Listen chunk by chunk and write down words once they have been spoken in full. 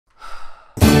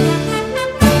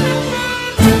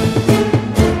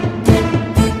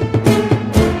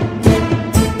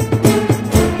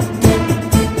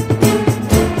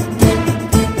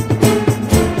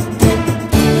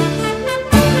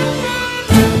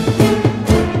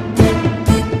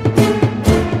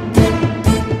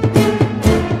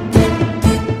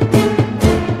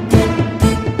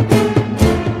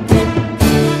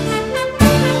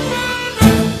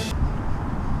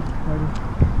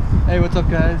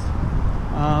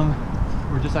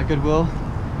We're just at Goodwill.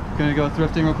 Gonna go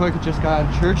thrifting real quick. Just got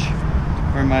out of church,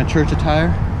 wearing my church attire.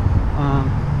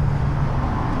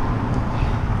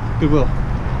 Goodwill.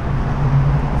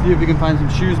 See if we can find some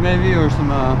shoes maybe, or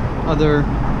some other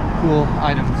cool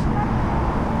items.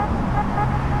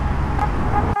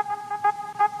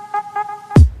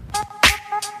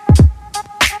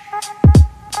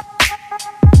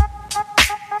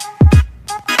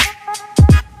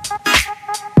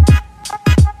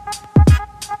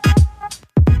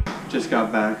 Just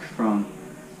got back from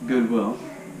Goodwill.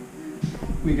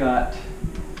 We got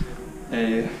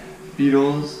a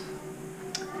Beatles,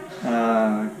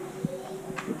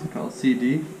 what's it called,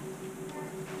 CD,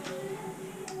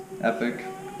 Epic,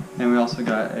 and we also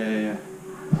got a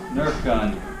Nerf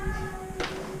gun.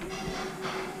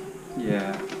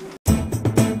 Yeah.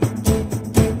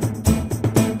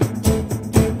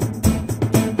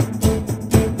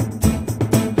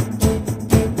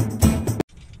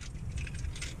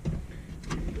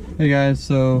 Hey guys,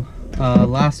 so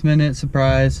last minute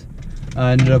surprise.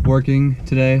 I ended up working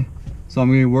today, so I'm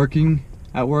gonna be working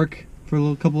at work for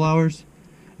a couple hours,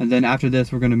 and then after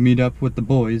this we're gonna meet up with the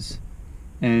boys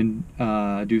and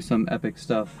do some epic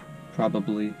stuff,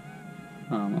 probably.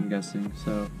 I'm guessing.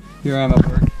 So here I am at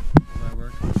work.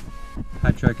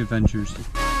 High Track Adventures.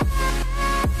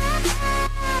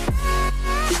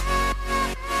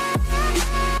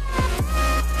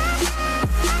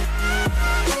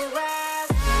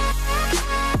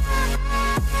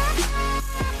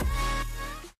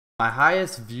 My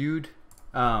highest viewed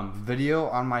video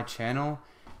on my channel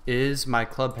is my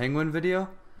Club Penguin video,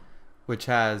 which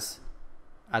has,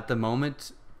 at the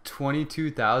moment,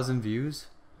 22,000 views.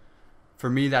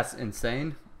 For me, that's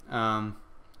insane.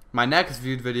 My next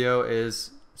viewed video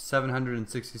is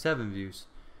 767 views.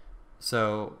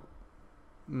 So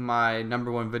my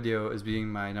 #1 video is being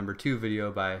my #2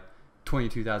 video by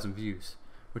 22,000 views,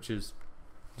 which is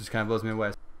just kind of blows me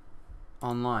away.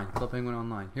 Online, Club Penguin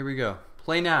Online. Here we go.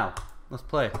 Play now. Let's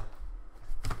play.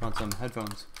 Put on some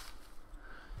headphones.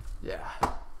 Yeah.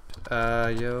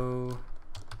 Yo.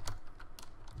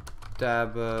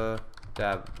 Dabba.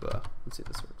 Dabba. Let's see if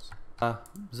this works.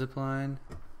 Zipline.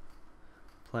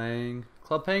 Playing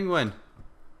Club Penguin.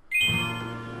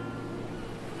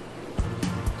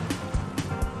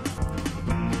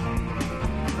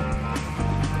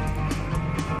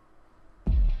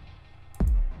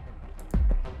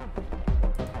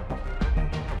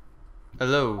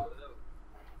 Hello.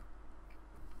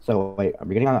 So wait, are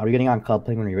we getting on Club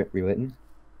Penguin rewritten?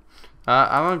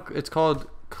 I'm on. It's called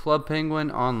Club Penguin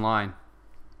Online.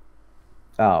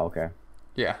 Oh, okay.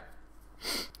 Yeah.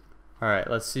 All right.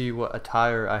 Let's see what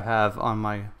attire I have on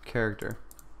my character.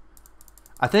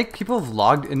 I think people have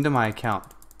logged into my account.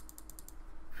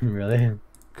 Really?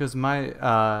 Because my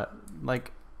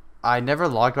like, I never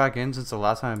logged back in since the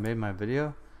last time I made my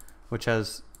video, which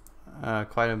has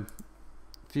quite a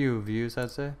few views,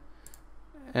 I'd say.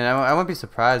 And I wouldn't be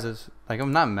surprised if, like,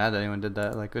 I'm not mad that anyone did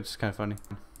that. Like, it's just kind of funny.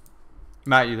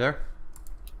 Matt, you there?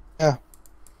 Yeah.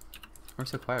 We're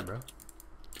so quiet, bro.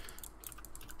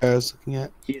 I was looking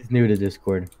at. He's new to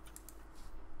Discord.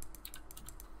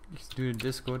 He's new to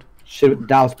Discord.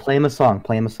 Dallas, play him a song.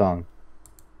 Play him a song.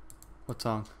 What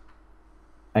song?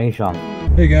 Any song.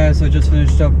 Hey guys, so I just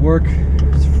finished up work.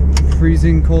 It's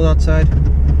freezing cold outside.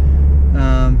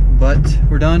 But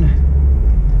we're done.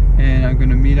 And I'm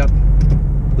gonna meet up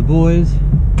the boys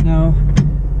now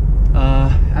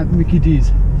at Mickey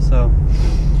D's. So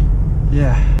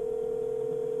yeah.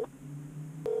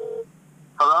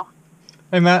 Hello?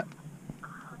 Hey Matt.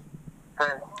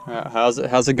 Hey. How's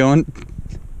it going?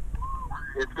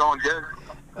 It's going good.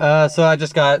 So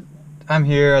I'm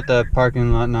here at the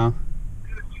parking lot now.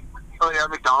 Oh yeah,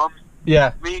 McDonald's?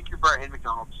 Yeah. Me and Cooper are in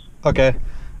McDonald's. Okay.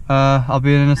 I'll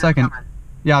be in a second.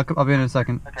 Yeah, I'll be in a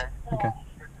second. Okay. Okay.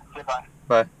 Goodbye.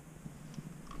 Bye.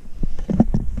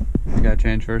 I gotta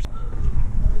change first.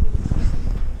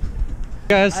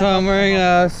 Guys, so I'm wearing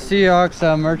a Seahawks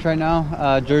merch right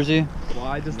now, jersey.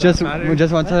 Why does that We matter?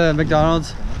 just went to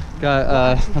McDonald's.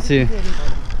 Got let's see,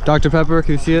 Dr. Pepper.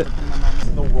 Can you see it?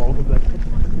 The world of like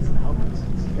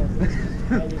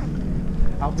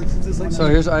Albertsons is like. So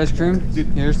here's ice cream. Dude,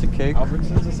 here's the cake.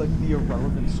 Albertsons is like the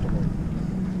irrelevant store.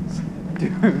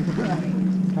 Dude,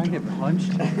 trying to get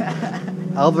punched.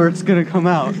 Albert's gonna come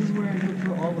out.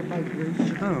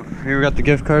 Oh, here we got the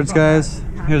gift cards, guys.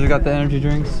 Here's we got the energy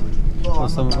drinks. Oh,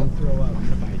 some of them.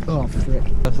 Oh, frick.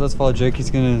 So let's follow Jake. He's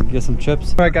gonna get some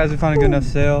chips. All right, guys, we found a good enough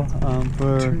sale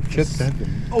for chips.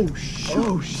 Oh shoot!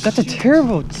 Oh, That's a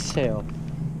terrible sale.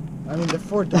 I mean, they're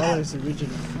 $4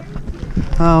 original.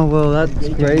 Oh well, that's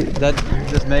great. That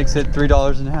just makes it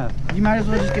 $3.50. You might as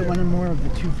well just get one more of the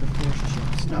 2 for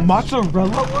 $4 chips. Mozzarella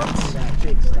ones?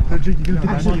 Jake, stop. No, Jake, you gotta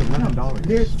get Actually, $11.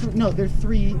 They're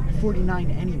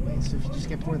 $3.49 anyway. So if you just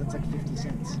get 4, that's like 50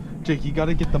 cents. Jake, you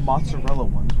gotta get the mozzarella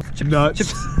ones.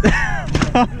 Nuts.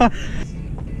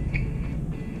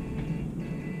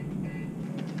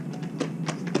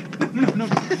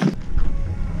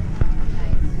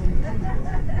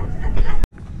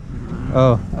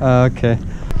 Oh, okay.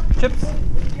 Chips.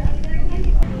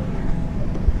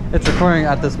 It's recording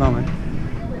at this moment.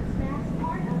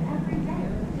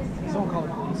 Someone call the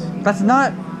police. That's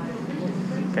not.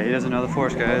 Okay, he doesn't know the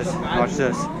force, guys. Watch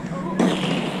this.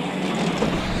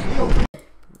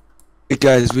 Hey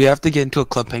guys, we have to get into a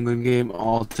Club Penguin game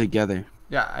all together.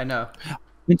 Yeah, I know.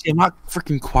 I'm not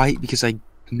freaking quiet because I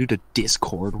knew to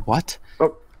Discord. What?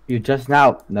 Oh, you just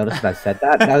now noticed I said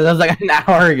that? That was like an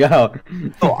hour ago.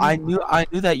 Oh, I knew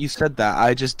that you said that.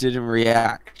 I just didn't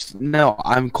react. No,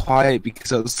 I'm quiet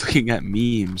because I was looking at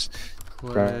memes.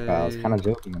 Bro, I was kind of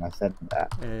joking when I said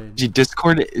that. Gee,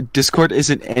 Discord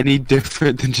isn't any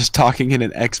different than just talking in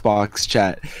an Xbox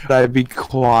chat. But I'd be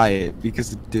quiet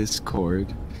because of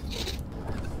Discord.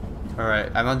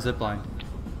 Alright, I'm on zipline.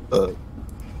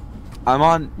 I'm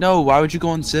on. No, why would you go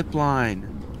on zipline?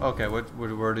 Okay,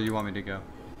 where do you want me to go?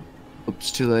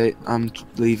 Oops, too late. I'm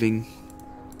leaving.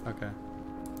 Okay.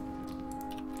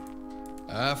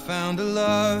 I found a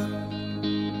love.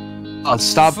 Oh,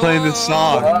 stop playing this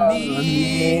song.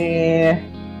 Yeah.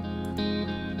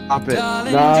 Stop it.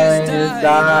 Darling, just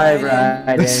dive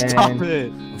right in. Stop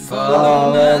it.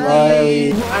 Fall in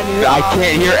love. I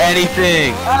can't hear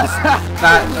anything.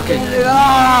 Matt, okay.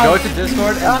 Go to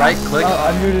Discord and right click. Oh,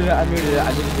 I muted it. I muted it.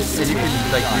 I didn't just. And you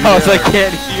can like I was like,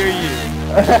 can't hear you.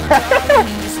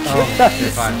 Oh, you're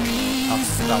fine. I'll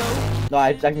stop. No,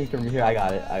 I checked from here. I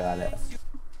got it. I got it.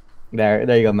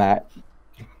 There you go, Matt.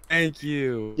 Thank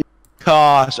you.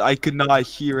 Gosh, I could not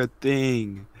hear a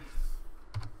thing.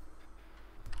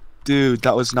 Dude,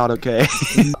 that was not okay.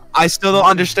 I still don't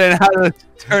understand how to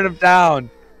turn him down.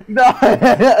 No.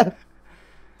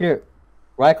 Here,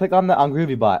 right click on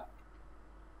Groovy Bot,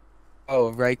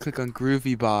 Oh, right click on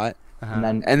Groovy Bot. Uh-huh.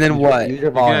 and And then use your- what? Use your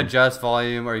You can volume. adjust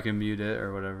volume or you can mute it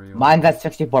or whatever you want. Mine's at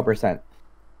 64%.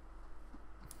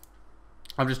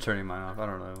 I'm just turning mine off. I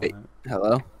don't know. Wait.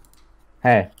 Hello?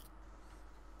 Hey.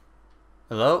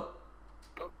 Hello?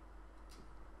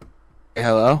 Hey,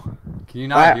 hello? Can you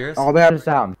not hear us? All the other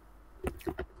sound.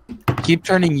 Keep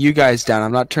turning you guys down.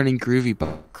 I'm not turning Groovy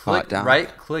Bot Click down. right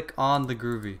click on the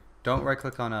groovy. Don't right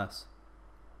click on us.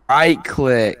 Right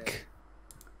click.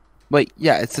 Wait,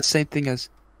 yeah, it's the same thing as.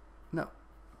 No.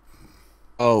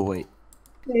 Oh, wait.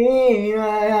 Are you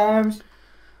guys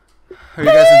in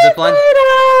zipline?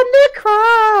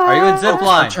 Are you in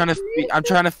zipline? I'm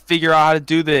trying to figure out how to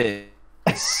do this.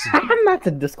 I'm not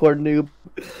the Discord noob.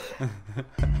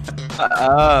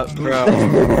 Bro.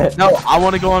 No, I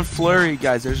want to go on Flurry,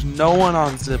 guys. There's no one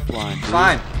on Zipline. Dude.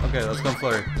 Fine. Okay, let's go on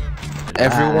Flurry.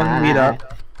 Everyone meet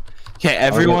up. Okay,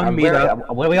 everyone meet up.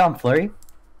 What are we on, Flurry?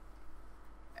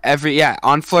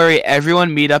 On Flurry,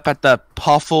 everyone meet up at the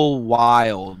Puffle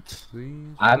Wild.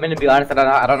 I'm gonna be honest,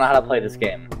 I don't know how to play this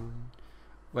game.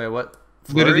 Wait, what?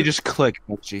 Literally Flurry? just click,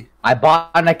 Mochi. I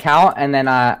bought an account and then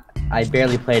I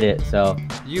barely played it, so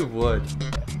You would.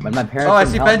 when my parents. Oh, I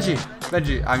didn't see help Benji. me-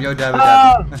 Benji, I'm Yo Dabba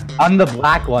Oh, Dabba. I'm the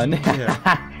black one. Yeah.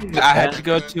 I had to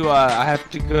go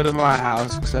to my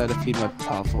house because I had to feed my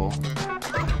Puffle.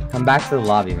 Come back to the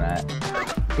lobby, Matt.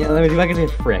 Yeah, let me see if I can say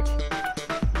frick.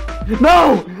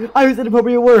 No! I used an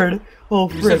appropriate word. Oh,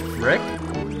 You said frick. frick?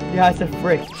 Yeah, I said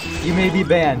frick. You may be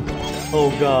banned. Oh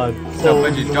god. No, Oh,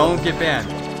 Benji, don't get banned.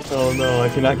 Oh no, I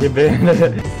cannot get banned.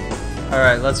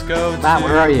 Alright, let's go to... Matt,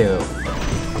 where are you?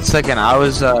 1 second,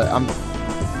 I'm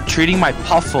treating my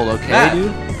Puffle, okay, Matt.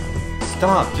 dude?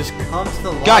 Stop, just come to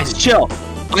the lobby. Guys, chill.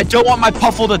 I don't want my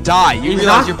Puffle to die. You He's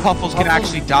realize not- your Puffles can Puffles-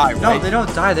 actually die, right? No, they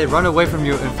don't die. They run away from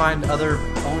you and find other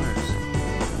owners.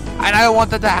 And I don't want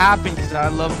that to happen because I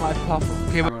love my Puffle.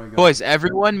 Okay, I'm gonna go. boys,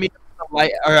 everyone meet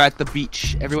at the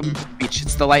beach. Everyone meet at the beach.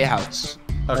 It's the lighthouse.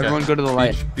 Okay. Everyone go to the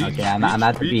light. Beach, Okay, I'm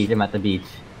at the beach. I'm at the beach.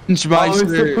 It's my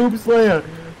spirit. poop slayer.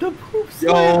 The poop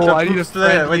Yo, I need a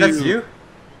friend. Wait, that's you?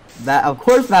 That, of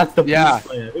course, that's the Yeah.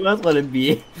 poop slayer. Who else would it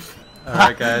be?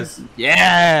 Alright, guys.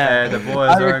 Yeah. Hey, the boys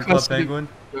I are in Club requested- Penguin.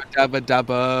 Dabba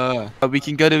dabba. We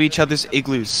can go to each other's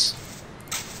igloos.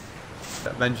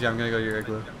 Benji, I'm gonna go to your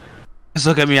igloo. Just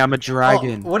look at me. I'm a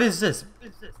dragon. Oh, what is this?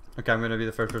 Okay, I'm gonna be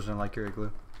the first person to like your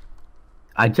igloo.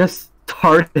 I just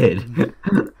started.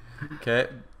 Okay,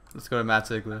 let's go to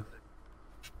Matt's igloo.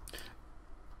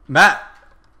 Matt!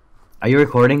 Are you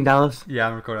recording, Dallas? Yeah,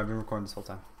 I'm recording. I've been recording this whole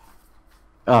time.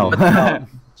 Oh.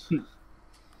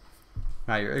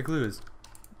 Nah, your igloo is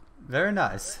very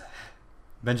nice.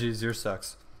 Benji's, yours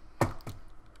sucks.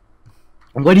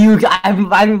 What do you? I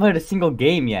haven't played a single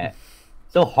game yet.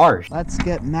 So harsh. Let's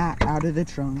get Matt out of the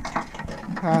trunk.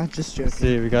 Just joking. Let's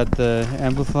see, we got the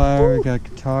amplifier, we got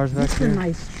guitars back That's a here.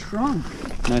 nice trunk.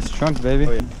 Nice trunk, baby.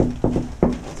 Oh,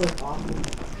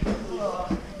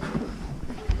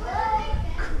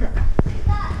 yeah.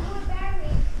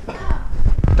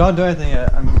 Don't do anything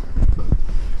yet.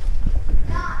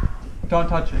 Don't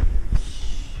touch it.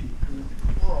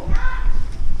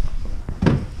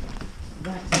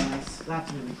 That's nice.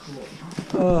 That's really cool.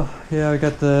 Oh, yeah, we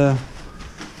got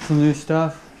some new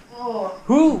stuff. Oh.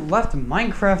 Who left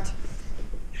Minecraft?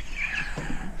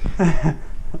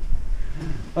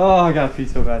 Oh, I gotta pee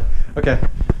so bad. Okay.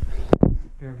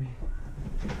 BRB.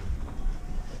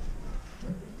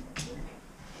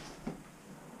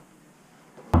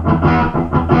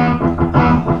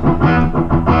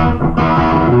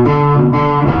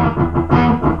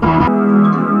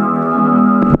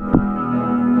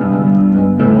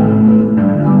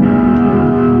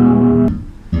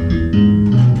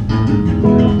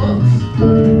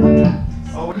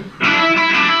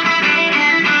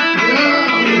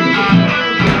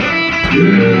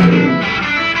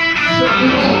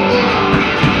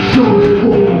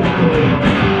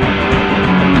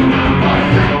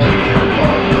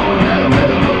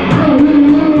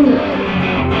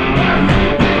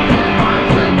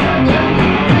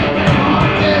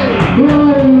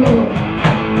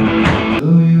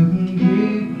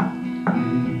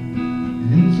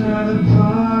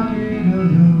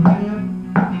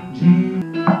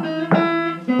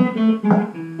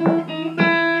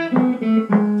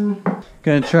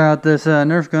 Gonna try out this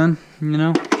Nerf gun, you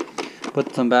know,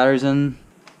 put some batteries in.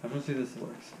 I want to see this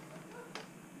works.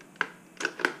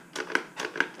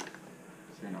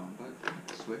 Turn on,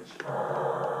 but switch.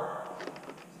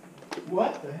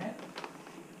 What the heck?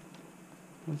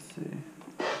 Let's see.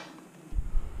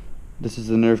 This is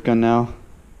the Nerf gun now.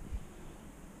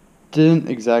 Didn't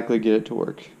exactly get it to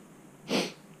work,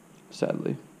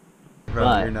 sadly. Bro,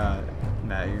 But- you're not,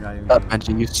 Matt, you're not even.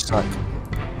 Benji, you suck.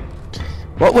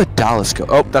 What would Dallas go?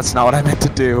 Oh, that's not what I meant to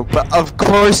do. But of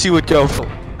course you would go for.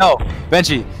 No,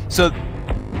 Benji. So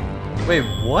Wait,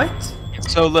 what?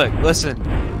 look, listen.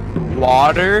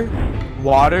 Water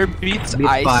beats Beats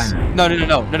ice. fire.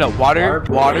 No. Water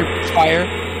beats fire.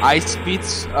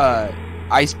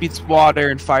 Ice beats water,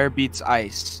 and fire beats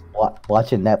ice.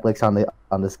 Watching Netflix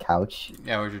on this couch.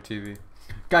 Yeah, where's your TV?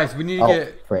 Guys, we need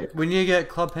to get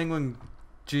Club Penguin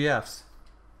GFs.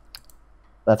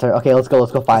 That's right. Okay, let's go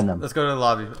find them. Let's go to the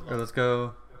lobby. Or let's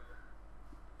go.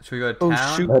 Should we go to Oh,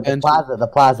 town? shoot. The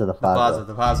plaza. The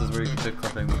plaza is where you can get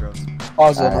Club Penguin girls.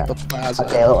 Plaza, Alright. not the plaza.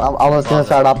 Okay, I'm just gonna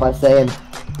start off by saying,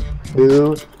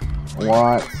 who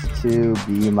wants to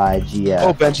be my GF?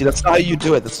 Oh, Benji, that's not how you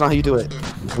do it. That's not how you do it.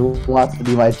 Who wants to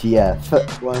be my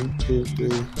GF? 1, 2, 3,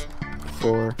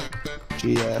 4.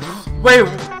 GF. Wait,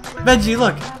 Benji,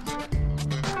 look.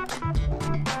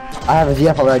 I have a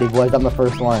GF already, boys. I'm the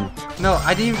first one. No,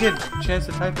 I didn't even get a chance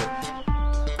to type it.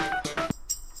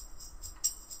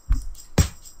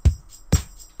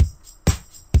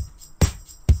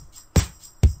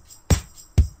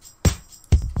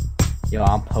 Yo,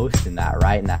 I'm posting that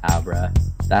right now, bruh.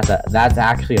 That's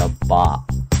actually a bot.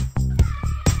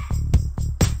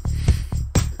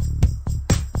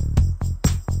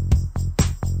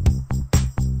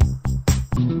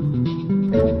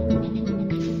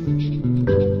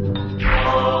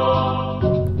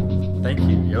 Thank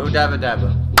you. Yo, dabba dabba.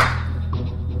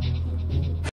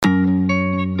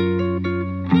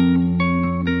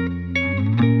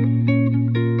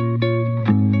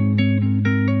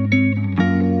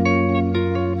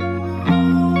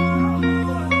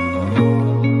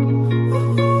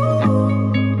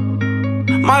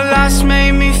 My last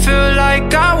made me feel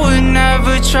like I would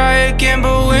never try again.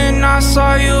 But when I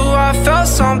saw you, I felt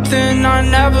something I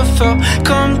never felt.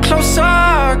 Come closer,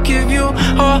 I'll give you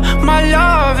all my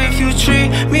love. If you treat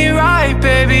me right,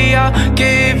 baby, I'll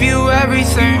give you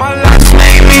everything. My